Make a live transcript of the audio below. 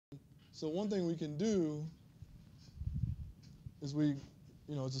So one thing we can do is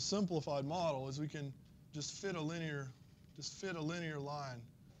it's a simplified model, is we can just fit a linear line,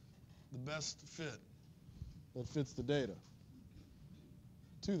 the best fit that fits the data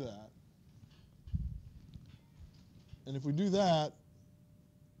to that. And if we do that,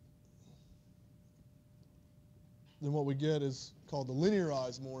 then what we get is called the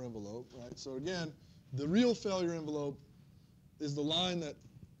linearized Mohr envelope, right? So again, the real failure envelope is the line that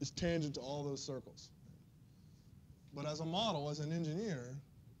is tangent to all those circles. But as a model, as an engineer,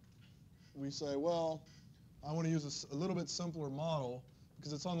 we say, well, I want to use a little bit simpler model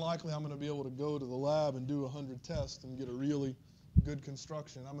because it's unlikely I'm going to be able to go to the lab and do 100 tests and get a really good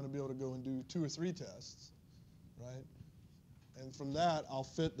construction. I'm going to be able to go and do 2 or 3 tests, right? And from that, I'll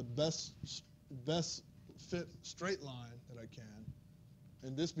fit the best fit straight line that I can.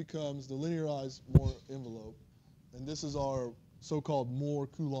 And this becomes the linearized Mohr envelope. And this is our so-called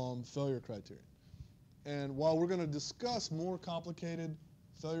Mohr-Coloumb failure criterion. And while we're going to discuss more complicated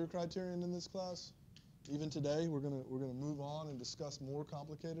failure criterion in this class, even today we're going to move on and discuss more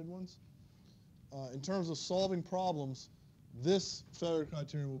complicated ones. In terms of solving problems, this failure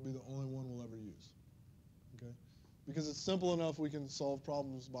criterion will be the only one we'll ever use. Okay? Because it's simple enough we can solve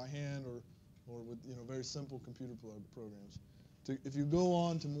problems by hand or with very simple computer programs. If you go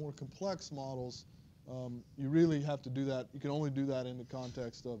on to more complex models, you really have to do that. You can only do that in the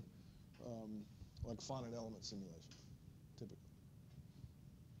context of like finite element simulation, typically.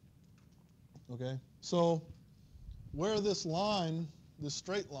 Okay, so where this line, this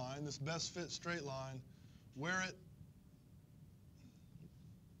straight line, this best fit straight line, where it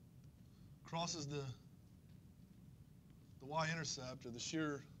crosses the y-intercept or the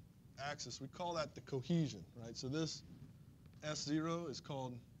shear axis, we call that the cohesion, right? So this S0 is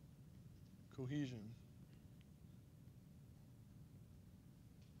called cohesion.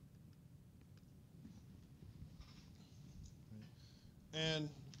 And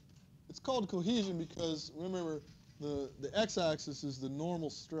it's called cohesion because, remember, the x-axis is the normal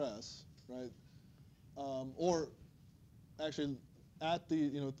stress, right? Or actually, at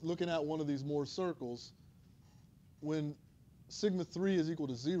the looking at one of these Mohr circles, when sigma 3 is equal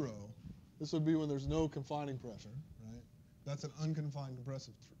to 0, this would be when there's no confining pressure, right? That's an unconfined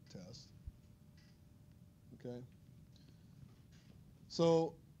compressive test. Okay.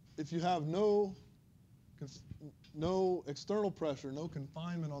 So if you have no external pressure, no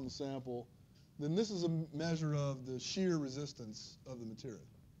confinement on the sample, then this is a measure of the shear resistance of the material,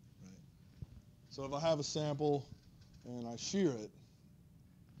 right? So if I have a sample and I shear it,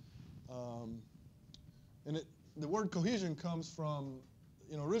 the word cohesion comes from,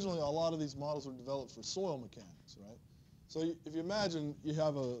 originally a lot of these models were developed for soil mechanics, right? So if you imagine you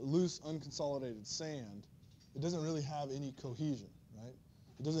have a loose, unconsolidated sand, it doesn't really have any cohesion, right?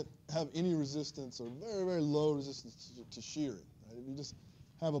 It doesn't have any resistance or very, very low resistance to shearing, right? If you just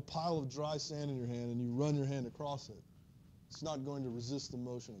have a pile of dry sand in your hand and you run your hand across it, it's not going to resist the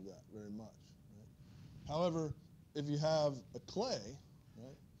motion of that very much, right? However, if you have a clay,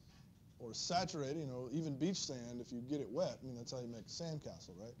 right, or saturated, even beach sand, if you get it wet, that's how you make a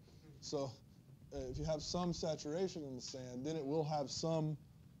sandcastle, right? So if you have some saturation in the sand, then it will have some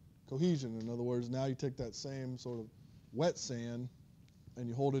cohesion. In other words, now you take that same sort of wet sand and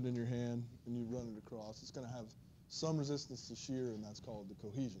you hold it in your hand and you run it across. It's going to have some resistance to shear, and that's called the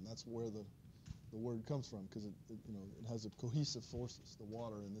cohesion. That's where the word comes from, because it has a cohesive forces. The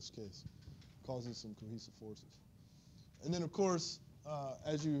water, in this case, causes some cohesive forces. And then, of course,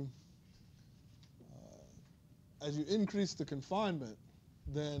 as you increase the confinement,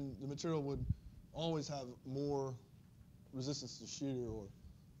 then the material would always have more resistance to shear, or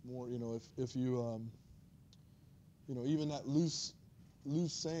more, if you, even that loose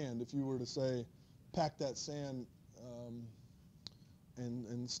sand, if you were to say, pack that sand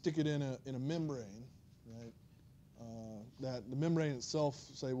and stick it in a membrane, right? That the membrane itself,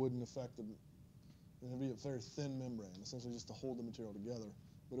 say, wouldn't affect the. It would be a very thin membrane, essentially just to hold the material together,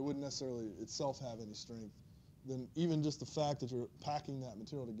 but it wouldn't necessarily itself have any strength. Then even just the fact that you're packing that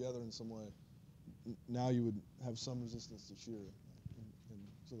material together in some way, now you would have some resistance to shear, and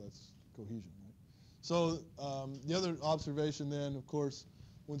so that's cohesion, right? So the other observation then, of course,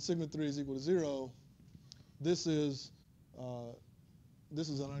 when sigma 3 is equal to 0, this is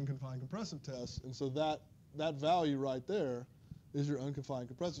an unconfined compressive test, and so that value right there is your unconfined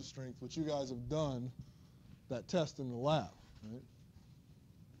compressive strength, which you guys have done that test in the lab, right?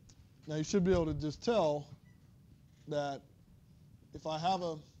 Now you should be able to just tell that if I have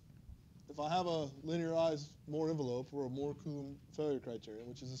a linearized Mohr envelope, or a Mohr-Coloumb failure criterion,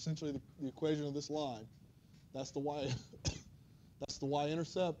 which is essentially the equation of this line, that's the y that's the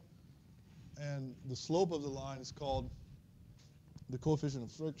y-intercept, and the slope of the line is called the coefficient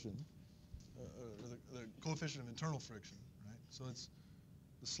of friction, or the coefficient of internal friction, right? So it's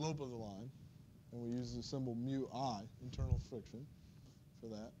the slope of the line, and we use the symbol mu I, internal friction, for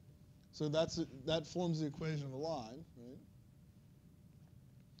that. So that forms the equation of the line, right?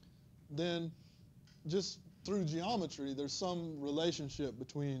 Then, just through geometry, there's some relationship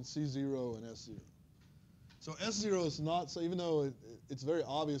between C0 and S0. So S0 is not, so even though it's very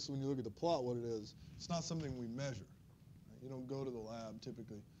obvious when you look at the plot what it is, it's not something we measure. Right? You don't go to the lab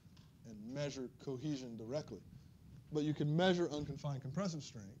typically and measure cohesion directly. But you can measure unconfined compressive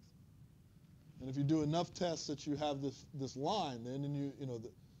strength. And if you do enough tests that you have this line, then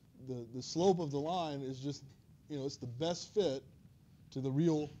the slope of the line is just, it's the best fit to the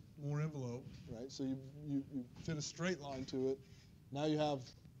real Mohr envelope, right? So you fit a straight line to it. Now you have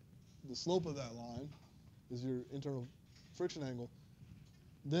the slope of that line is your internal friction angle.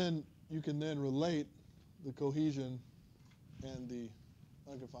 Then you can then relate the cohesion and the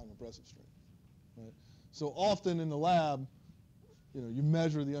unconfined compressive strength, right? So often in the lab, you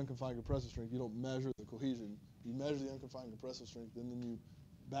measure the unconfined compressive strength. You don't measure the cohesion. You measure the unconfined compressive strength, and then you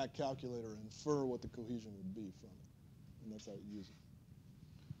back calculate or infer what the cohesion would be from it. And that's how you use it.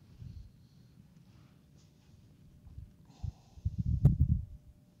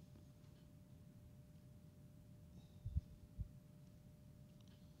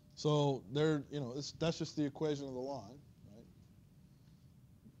 So that's just the equation of the line, right?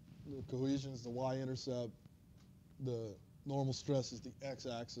 The cohesion is the y-intercept. The normal stress is the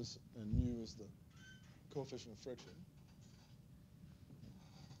x-axis, and mu is the coefficient of friction,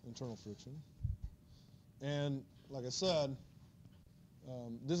 internal friction. And like I said,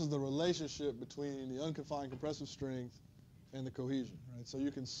 this is the relationship between the unconfined compressive strength and the cohesion, right? So you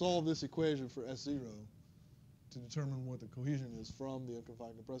can solve this equation for S0 to determine what the cohesion is from the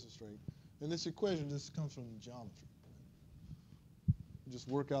unconfined compressive strength. And this equation just comes from geometry. Right? You just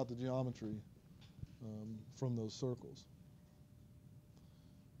work out the geometry from those circles.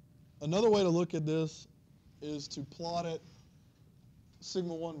 Another way to look at this is to plot it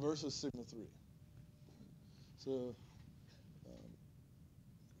sigma 1 versus sigma 3. So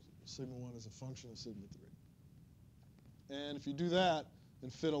sigma 1 is a function of sigma 3. And if you do that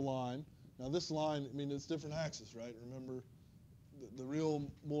and fit a line, now this line, it's different axes, right? Remember, the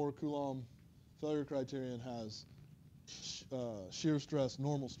real Mohr-Coloumb failure criterion has shear stress,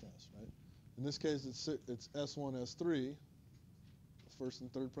 normal stress, right? In this case, it's S1, S3, first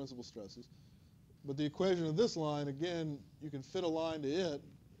and third principal stresses. But the equation of this line, again, you can fit a line to it.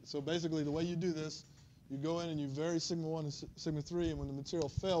 So basically, the way you do this, you go in and you vary sigma 1 and sigma 3, and when the material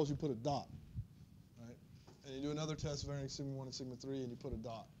fails, you put a dot. And you do another test varying sigma 1 and sigma 3, and you put a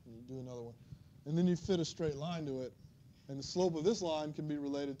dot, and you do another one. And then you fit a straight line to it, and the slope of this line can be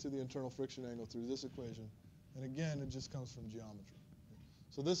related to the internal friction angle through this equation. And again, it just comes from geometry.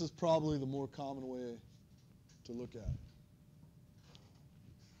 So this is probably the more common way to look at it.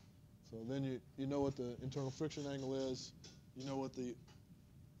 So then you know what the internal friction angle is, you know what the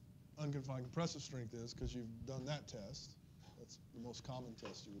unconfined compressive strength is because you've done that test. That's the most common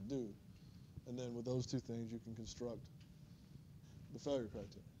test you would do. And then with those two things, you can construct the failure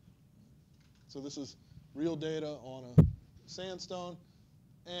criteria. So this is real data on a sandstone.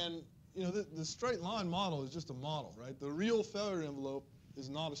 And the straight line model is just a model, right? The real failure envelope is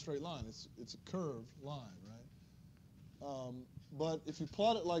not a straight line. It's a curved line, right? But if you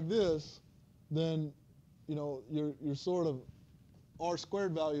plot it like this, then your sort of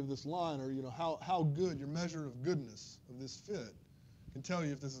R-squared value of this line, or how good, your measure of goodness of this fit, can tell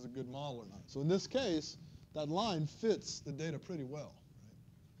you if this is a good model or not. So in this case, that line fits the data pretty well, right?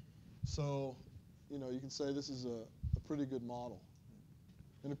 So you can say this is a pretty good model.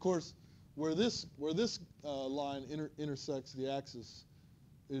 And of course, where this line intersects the axis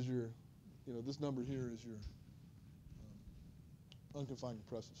is your, this number here is your unconfined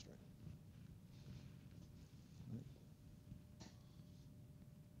compressive strength.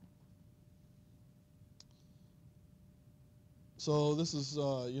 So this is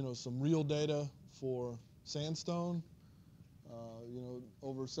some real data for sandstone.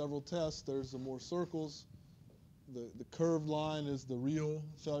 Over several tests, there's some more circles. The curved line is the real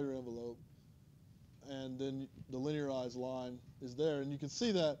failure envelope, and then the linearized line is there. And you can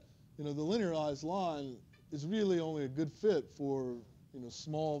see that the linearized line is really only a good fit for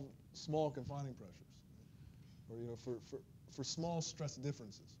small confining pressures, or for small stress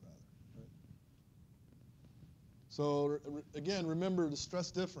differences rather. Right? So again, remember the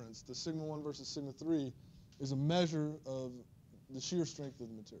stress difference, the sigma 1 versus sigma 3, is a measure of the shear strength of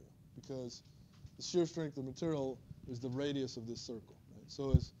the material, because the shear strength of the material is the radius of this circle. Right?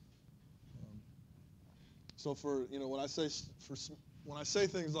 So as So for, when I say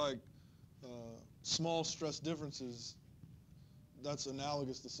things like small stress differences, that's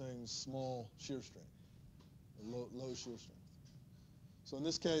analogous to saying small shear strength, or low shear strength. So in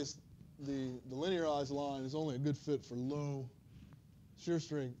this case, the linearized line is only a good fit for low shear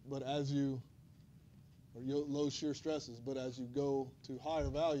strength, but low shear stresses, but as you go to higher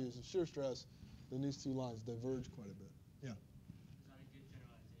values of shear stress, then these two lines diverge quite a bit. Yeah? Is that a good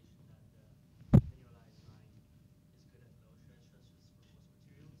generalization that the linearized line is good at low shear stresses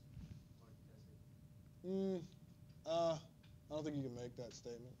for most materials, or does it? I don't think you can make that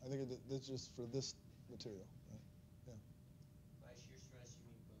statement. I think it's just for this material. Right? Yeah. By shear stress, you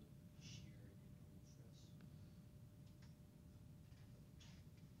mean both shear and normal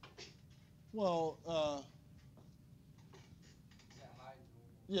stress? Well, High,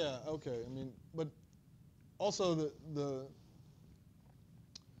 normal. yeah, okay. I mean, but also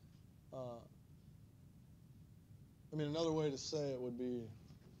another way to say it would be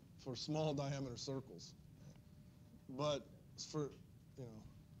for small diameter circles. But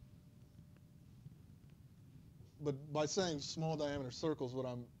but by saying small diameter circles,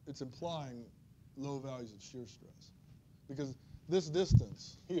 it's implying low values of shear stress, because this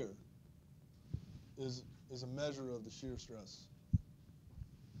distance here is a measure of the shear stress.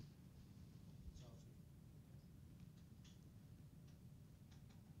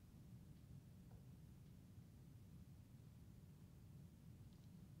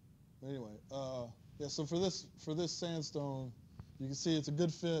 Anyway, yeah. So for this sandstone, you can see it's a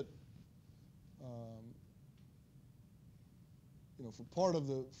good fit. For part of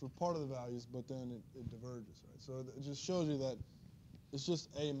the values, but then it diverges, right? So it just shows you that it's just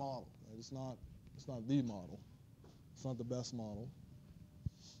a model, right? It's not the model. It's not the best model.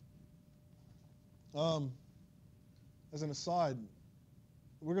 As an aside,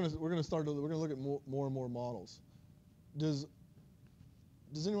 we're gonna look at more and more models. Does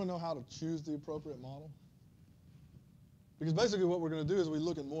anyone know how to choose the appropriate model? Because basically what we're going to do is we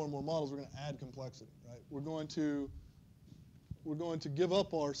look at more and more models, we're going to add complexity, right? We're going to give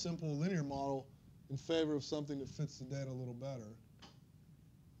up our simple linear model in favor of something that fits the data a little better.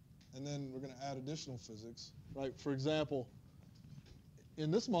 And then we're going to add additional physics, right? For example,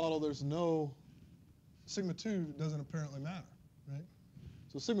 in this model, there's no sigma 2 doesn't apparently matter, right?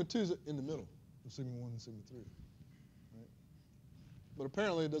 So sigma 2 is in the middle of sigma 1 and sigma 3, right? But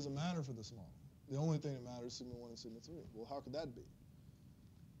apparently it doesn't matter for this model. The only thing that matters is sigma 1 and sigma 3. Well, how could that be?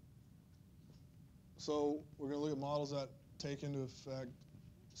 So we're going to look at models that take into effect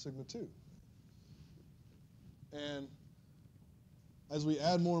sigma 2. And as we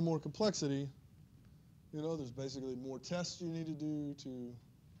add more and more complexity, there's basically more tests you need to do to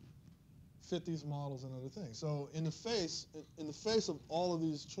fit these models and other things. So in the face of all of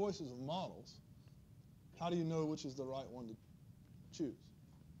these choices of models, how do you know which is the right one to choose?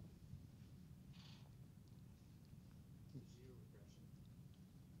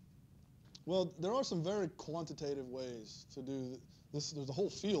 Well, there are some very quantitative ways to do this. There's a whole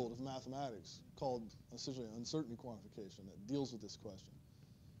field of mathematics called essentially uncertainty quantification that deals with this question.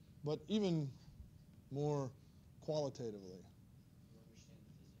 But even more qualitatively. You understand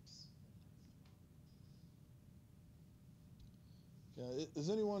the physics. Yeah, is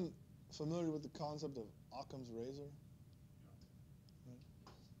anyone familiar with the concept of Occam's razor? Right.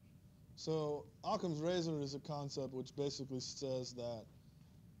 So Occam's razor is a concept which basically says that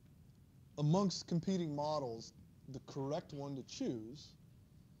amongst competing models, the correct one to choose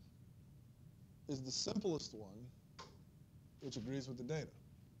is the simplest one which agrees with the data,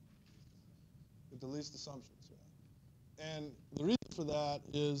 with the least assumptions. Yeah. And the reason for that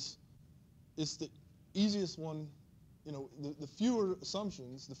is it's the easiest one. The fewer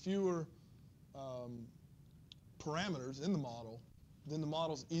assumptions, the fewer parameters in the model, then the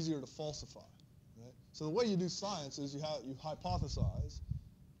model's easier to falsify. Right? So the way you do science is you hypothesize,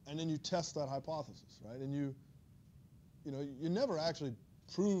 and then you test that hypothesis, right? And you never actually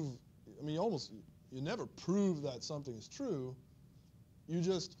prove. You never prove that something is true. You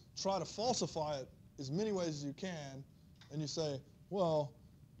just try to falsify it as many ways as you can, and you say, well,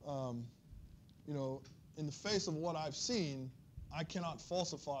 in the face of what I've seen, I cannot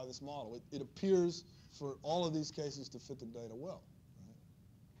falsify this model. It appears for all of these cases to fit the data well,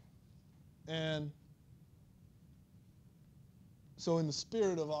 right? And so in the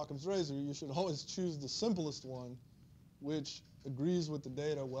spirit of Occam's razor, you should always choose the simplest one, which agrees with the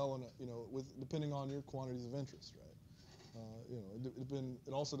data well, depending on your quantities of interest, right?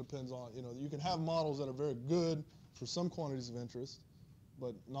 It also depends on, you can have models that are very good for some quantities of interest,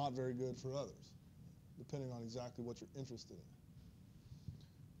 but not very good for others, depending on exactly what you're interested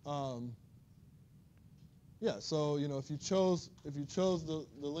in. Yeah, so if you chose the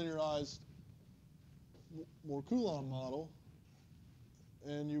linearized Mohr-Coloumb model,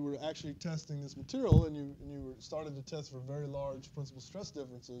 and you were actually testing this material, and you were started to test for very large principal stress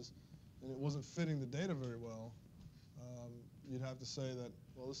differences, and it wasn't fitting the data very well, you'd have to say that,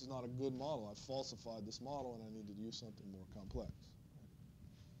 well, this is not a good model. I falsified this model, and I need to use something more complex.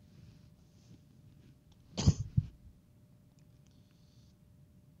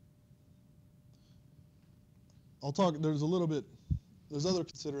 I'll talk. There's other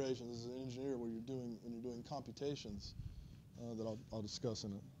considerations as an engineer when you're doing computations that I'll discuss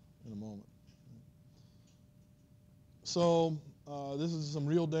in a moment. So this is some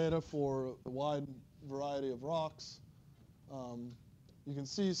real data for a wide variety of rocks. You can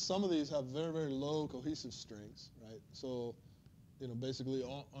see some of these have very, very low cohesive strengths, right? So, basically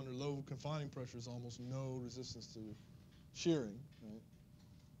under low confining pressures, almost no resistance to shearing, right?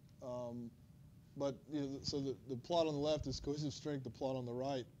 But so the plot on the left is cohesive strength. The plot on the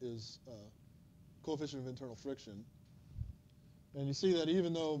right is coefficient of internal friction. And you see that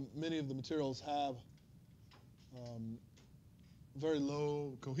even though many of the materials have very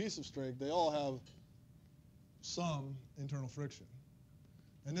low cohesive strength, they all have some internal friction.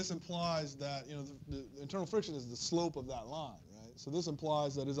 And this implies that the internal friction is the slope of that line, right? So this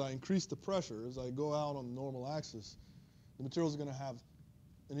implies that as I increase the pressure, as I go out on the normal axis, the material is going to have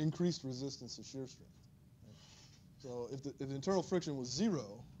an increased resistance to shear strength. Right? So if the internal friction was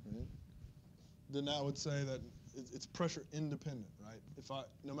 0, right, then that would say that it's pressure independent, right?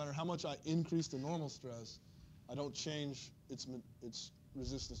 No matter how much I increase the normal stress, I don't change its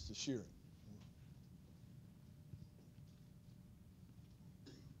resistance to shearing.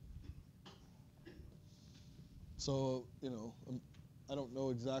 So I don't know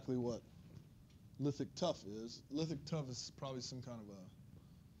exactly what lithic tuff is. Lithic tuff is probably some kind of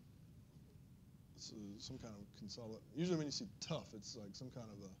consolidated. Usually when you see tuff, it's like some kind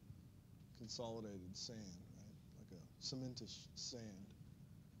of a consolidated sand, right? Like a cementous sand.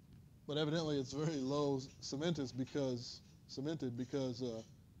 But evidently it's very low cemented because it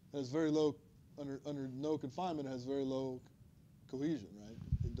has very low under no confinement. It has very low cohesion, right?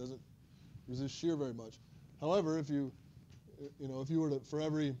 It doesn't resist shear very much. However, if you were to, for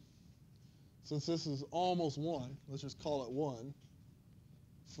every, since this is almost 1, let's just call it 1,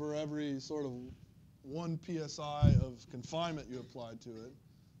 for every sort of 1 psi of confinement you applied to it,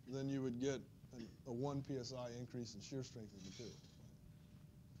 then you would get a 1 psi increase in shear strength of the material.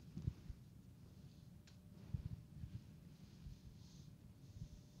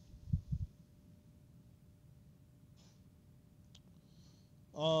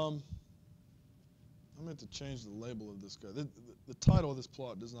 I meant to change the label of this guy. The title of this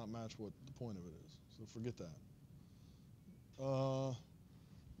plot does not match what the point of it is, so forget that.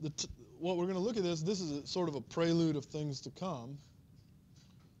 What we're going to look at this is a sort of a prelude of things to come.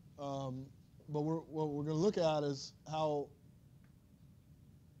 But what we're going to look at is how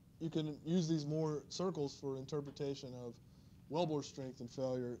you can use these Mohr circles for interpretation of wellbore strength and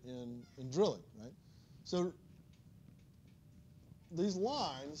failure in drilling, right? So these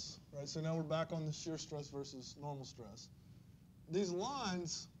lines, right, so now we're back on the shear stress versus normal stress. These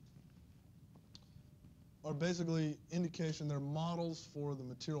lines are basically they're models for the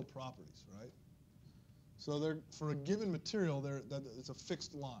material properties, right? So they're, for a given material, it's a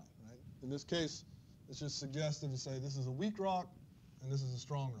fixed line, right? In this case, it's just suggestive to say this is a weak rock and this is a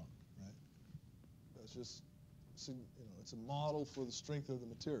strong rock, right? That's just, it's a model for the strength of the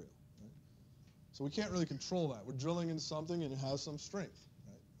material. So we can't really control that. We're drilling into something and it has some strength,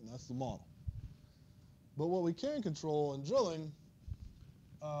 right? And that's the model. But what we can control in drilling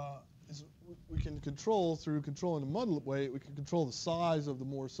is we can control, through controlling the mud weight, we can control the size of the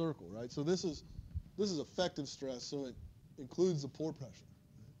Mohr circle, right? So this is effective stress, so it includes the pore pressure.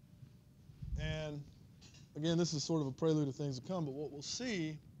 Right? And again, this is sort of a prelude of things to come, but what we'll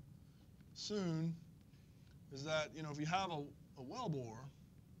see soon is that, if you have a wellbore,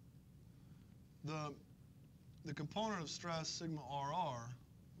 the component of stress sigma RR,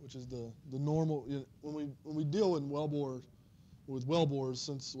 which is the normal, when we deal with wellbores,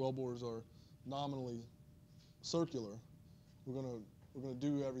 since wellbores are nominally circular, we're gonna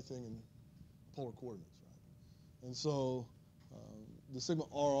do everything in polar coordinates, right? And so the sigma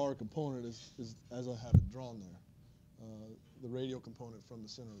RR component is as I have it drawn there, the radial component from the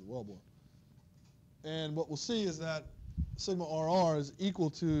center of the wellbore. And what we'll see is that sigma RR is equal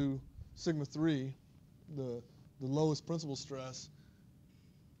to sigma 3, the lowest principal stress,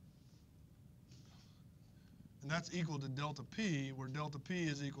 and that's equal to delta P, where delta P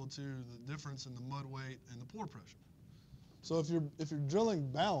is equal to the difference in the mud weight and the pore pressure. So if you're drilling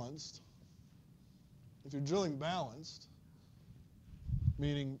balanced, if you're drilling balanced,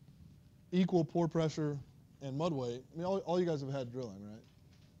 meaning equal pore pressure and mud weight, I mean, all you guys have had drilling, right?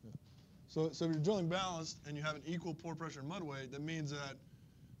 Yeah. So if you're drilling balanced and you have an equal pore pressure and mud weight, that means that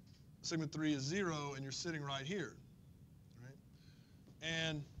sigma 3 is 0 and you're sitting right here, right?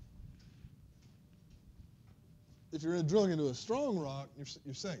 And if you're drilling into a strong rock,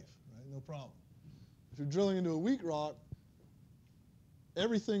 you're safe, right? No problem. If you're drilling into a weak rock,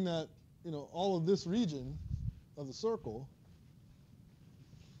 everything that, all of this region of the circle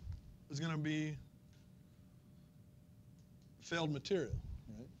is going to be failed material,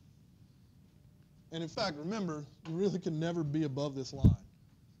 right? And in fact, remember, you really can never be above this line.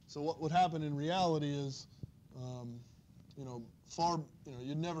 So what would happen in reality is, the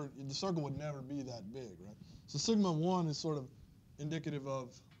circle would never be that big, right? So sigma 1 is sort of indicative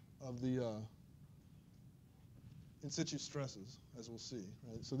of the in situ stresses, as we'll see,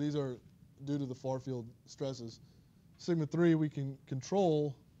 right? So these are due to the far field stresses. Sigma 3 we can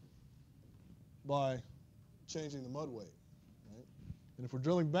control by changing the mud weight, right? And if we're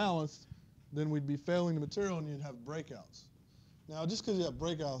drilling balanced, then we'd be failing the material and you'd have breakouts. Now, just because you have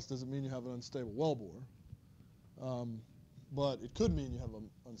breakouts doesn't mean you have an unstable wellbore, but it could mean you have an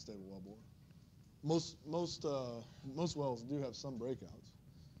unstable wellbore. Most wells do have some breakouts,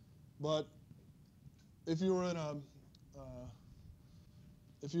 but if you were in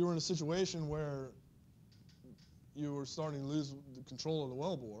a situation where you were starting to lose the control of the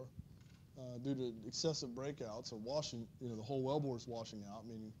wellbore due to excessive breakouts or washing, the whole wellbore is washing out,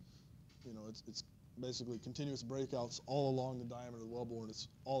 meaning, it's basically continuous breakouts all along the diameter of the wellbore, and it's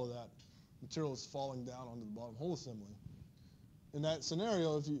all of that material is falling down onto the bottom hole assembly. In that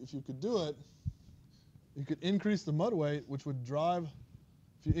scenario, if you could do it, you could increase the mud weight, which would drive.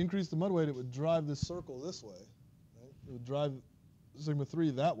 If you increase the mud weight, it would drive this circle this way, right? It would drive sigma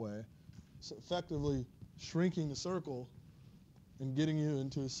 3 that way, so effectively shrinking the circle and getting you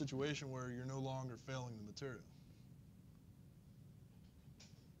into a situation where you're no longer failing the material.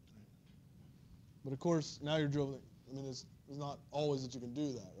 But of course, now you're drilling. I mean, it's not always that you can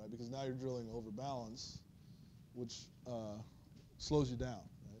do that, right? Because now you're drilling over balance, which slows you down,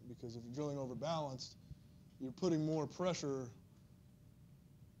 right? Because if you're drilling over balanced, you're putting more pressure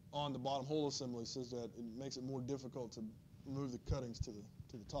on the bottom hole assembly, so that it makes it more difficult to move the cuttings to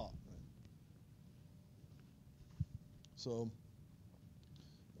the top, right? So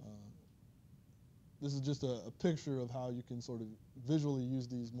this is just a picture of how you can sort of visually use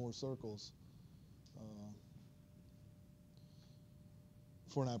these Mohr circles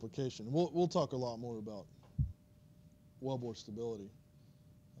for an application. We'll talk a lot more about wellbore stability,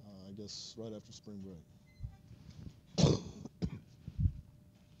 I guess, right after spring break.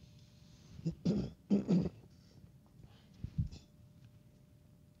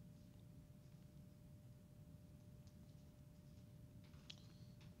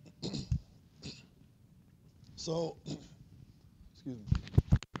 So, excuse me.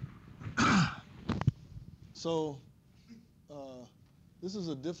 So, this is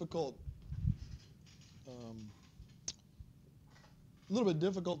a difficult, a little bit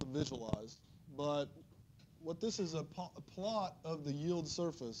difficult to visualize, but what this is a plot of the yield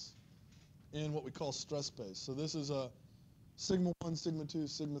surface in what we call stress space. So this is a sigma 1, sigma 2,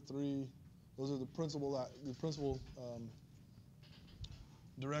 sigma 3. Those are the principal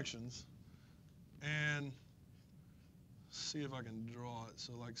directions. And see if I can draw it.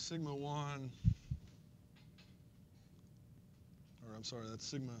 So like sigma 1, or I'm sorry, that's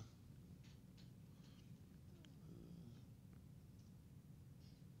sigma.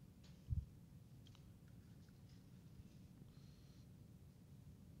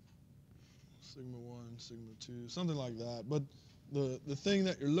 Sigma 1, sigma 2, something like that. But the thing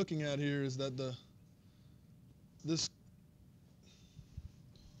that you're looking at here is that this,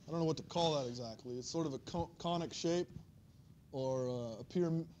 I don't know what to call that exactly. It's sort of a conic shape or a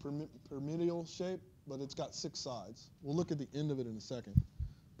pyramidal shape, but it's got 6 sides. We'll look at the end of it in a second.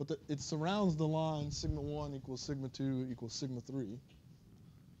 But it surrounds the line sigma 1 equals sigma 2 equals sigma 3.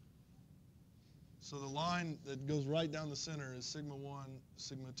 So the line that goes right down the center is sigma 1,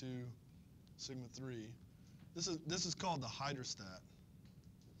 sigma 2, sigma 3. This is called the hydrostat.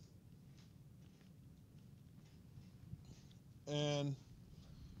 And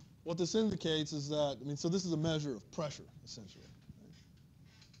what this indicates is that, so this is a measure of pressure, essentially. Right?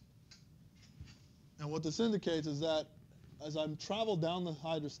 And what this indicates is that as I'm travel down the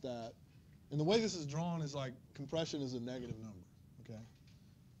hydrostat, and the way this is drawn is like compression is a negative number, okay?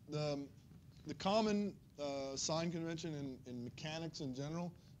 The common sign convention in mechanics in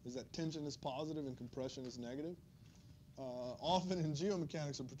general is that tension is positive and compression is negative. Often in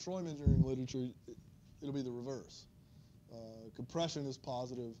geomechanics or petroleum engineering literature, it'll be the reverse. Compression is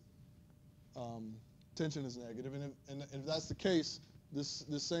positive, tension is negative, and if that's the case, this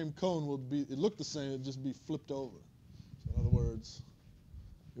same cone will be, it looked the same, it'd just be flipped over. So in other words,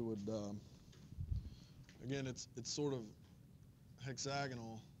 it would, again, it's sort of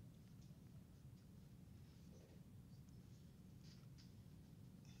hexagonal.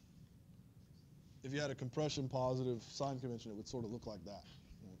 If you had a compression positive sign convention, it would sort of look like that.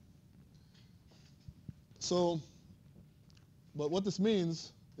 Right? So, but what this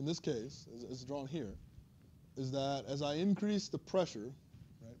means in this case, as drawn here, is that as I increase the pressure,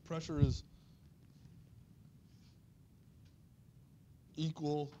 right, pressure is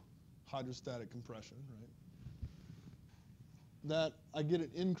equal hydrostatic compression, right, that I get an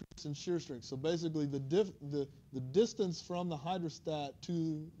increase in shear strength. So basically the distance from the hydrostat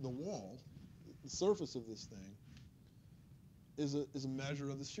to the wall, the surface of this thing, is a measure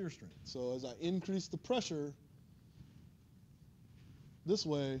of the shear strength. So as I increase the pressure, this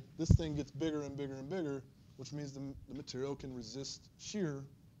way, this thing gets bigger and bigger and bigger, which means the material can resist shear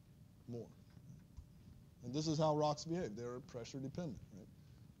more. And this is how rocks behave. They're pressure dependent. Right?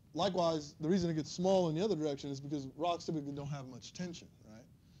 Likewise, the reason it gets small in the other direction is because rocks typically don't have much tension.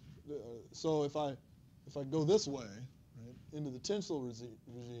 Right? So if I go this way, right, into the tensile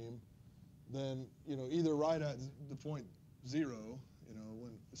regime, then either right at the point 0,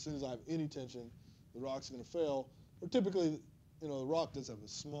 when as soon as I have any tension, the rock's going to fail, or typically, the rock does have a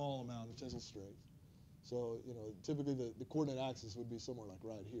small amount of tensile strength. So, typically the coordinate axis would be somewhere like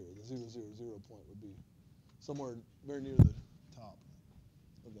right here. The 0, 0, 0 point would be somewhere very near the top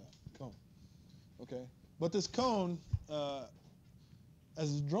of that cone. Okay, but this cone, as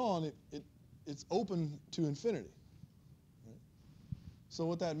it's drawn, it's open to infinity. Right? So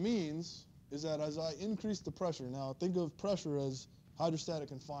what that means is that as I increase the pressure, now think of pressure as hydrostatic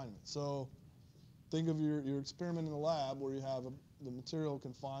confinement. So think of your experiment in the lab where you have the material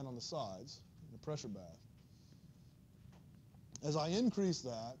confined on the sides in a pressure bath. As I increase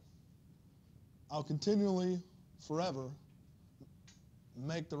that, I'll continually, forever,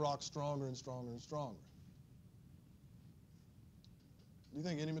 make the rock stronger and stronger and stronger. Do you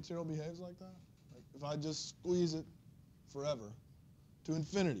think any material behaves like that? Like if I just squeeze it forever to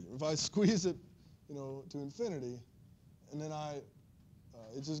infinity, or if I squeeze it, to infinity, and then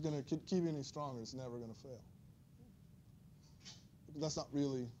it's just going to keep getting stronger. It's never going to fail. That's not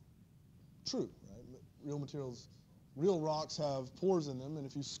really true, right? Real materials, real rocks have pores in them, and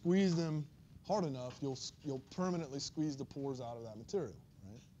if you squeeze them hard enough, you'll permanently squeeze the pores out of that material,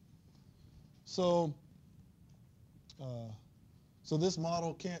 right? So, so this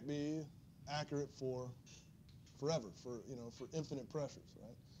model can't be accurate for forever, for infinite pressures,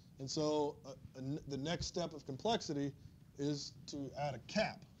 right? And so the next step of complexity is to add a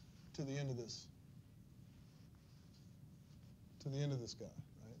cap to the end of this guy,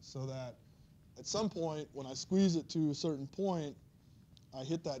 right? So that at some point, when I squeeze it to a certain point, I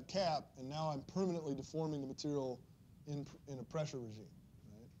hit that cap, and now I'm permanently deforming the material in a pressure regime,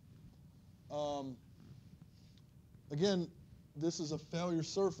 right? Again, this is a failure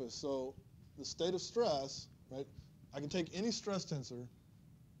surface, so the state of stress, right? I can take any stress tensor,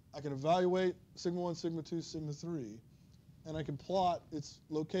 I can evaluate sigma 1, sigma 2, sigma 3, and I can plot its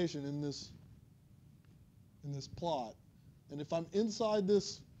location in this plot. And if I'm inside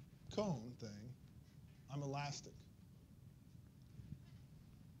this cone thing, I'm elastic.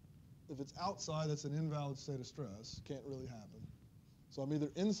 If it's outside, that's an invalid state of stress. Can't really happen. So I'm either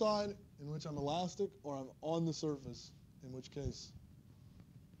inside, in which I'm elastic, or I'm on the surface, in which case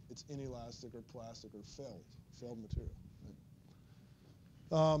it's inelastic or plastic or failed material.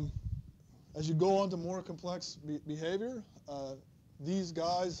 Right? As you go on to more complex behavior, these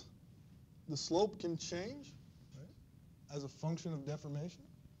guys, the slope can change, right, as a function of deformation.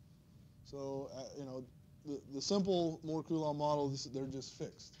 So, the simple Mohr-Coloumb model, they're just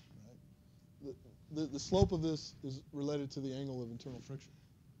fixed. Right? The slope of this is related to the angle of internal friction.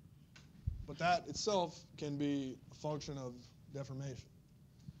 But that itself can be a function of deformation.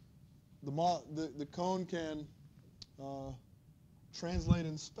 The cone can translate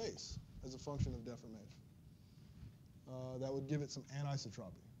in space as a function of deformation. That would give it some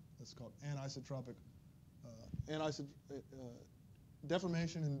anisotropy. That's called anisotropic,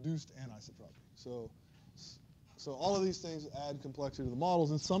 deformation-induced anisotropy. So all of these things add complexity to the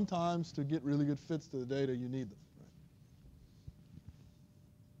models, and sometimes to get really good fits to the data, you need them. Right?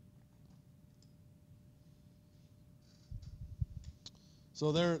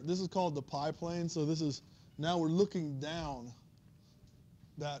 So this is called the pi plane. So now we're looking down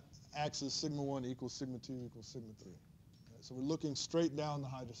that axis sigma 1 equals sigma 2 equals sigma 3. Right? So we're looking straight down the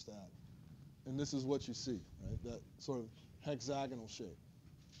hydrostat. and this is what you see, right? That sort of hexagonal shape.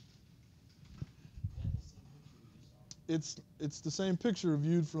 It's the same picture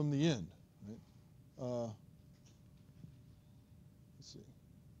viewed from the end, right? Let's see.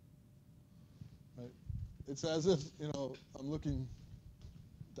 Right? It's as if, I'm looking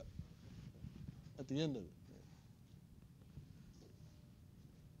at the end of it.